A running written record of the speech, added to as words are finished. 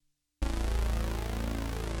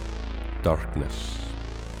darkness.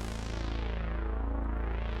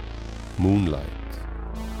 Moonlight.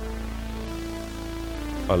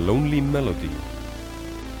 A lonely melody.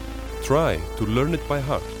 Try to learn it by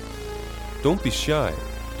heart. Don't be shy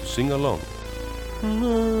to sing along. Na,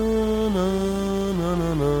 na, na,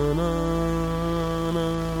 na, na, na,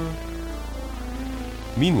 na.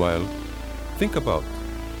 Meanwhile, think about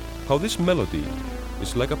how this melody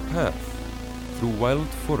is like a path through wild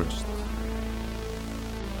forest.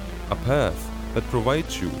 A path that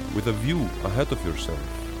provides you with a view ahead of yourself.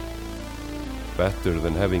 Better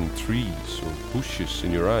than having trees or bushes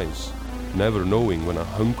in your eyes, never knowing when a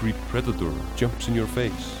hungry predator jumps in your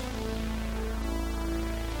face.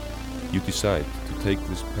 You decide to take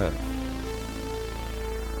this path.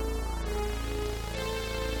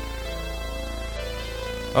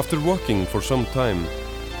 After walking for some time,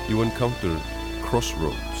 you encounter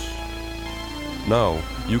crossroads. Now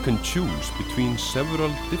you can choose between several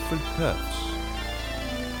different paths.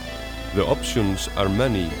 The options are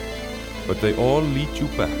many, but they all lead you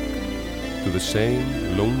back to the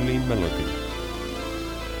same lonely melody.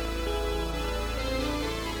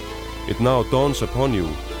 It now dawns upon you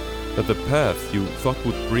that the path you thought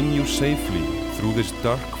would bring you safely through this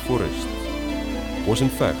dark forest was in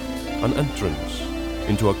fact an entrance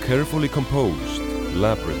into a carefully composed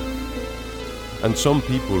labyrinth. And some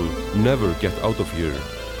people never get out of here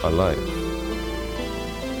alive.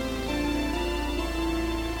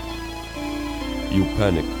 You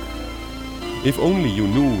panic. If only you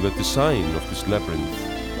knew the design of this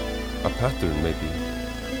labyrinth, a pattern maybe.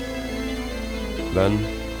 Then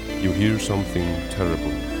you hear something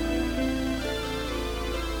terrible.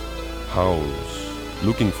 Hounds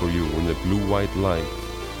looking for you in the blue-white light,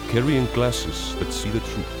 carrying glasses that see the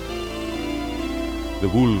truth. The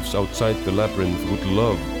wolves outside the labyrinth would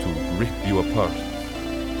love to rip you apart.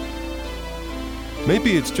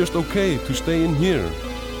 Maybe it's just okay to stay in here,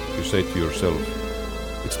 you say to yourself.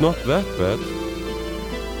 It's not that bad.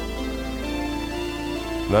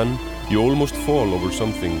 Then you almost fall over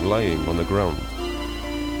something lying on the ground.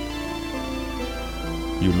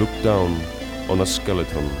 You look down on a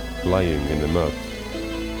skeleton lying in the mud.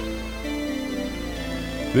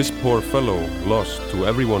 This poor fellow, lost to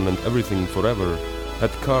everyone and everything forever,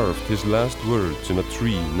 had carved his last words in a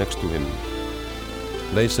tree next to him.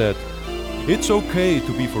 They said, "It's okay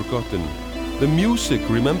to be forgotten. The music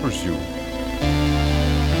remembers you.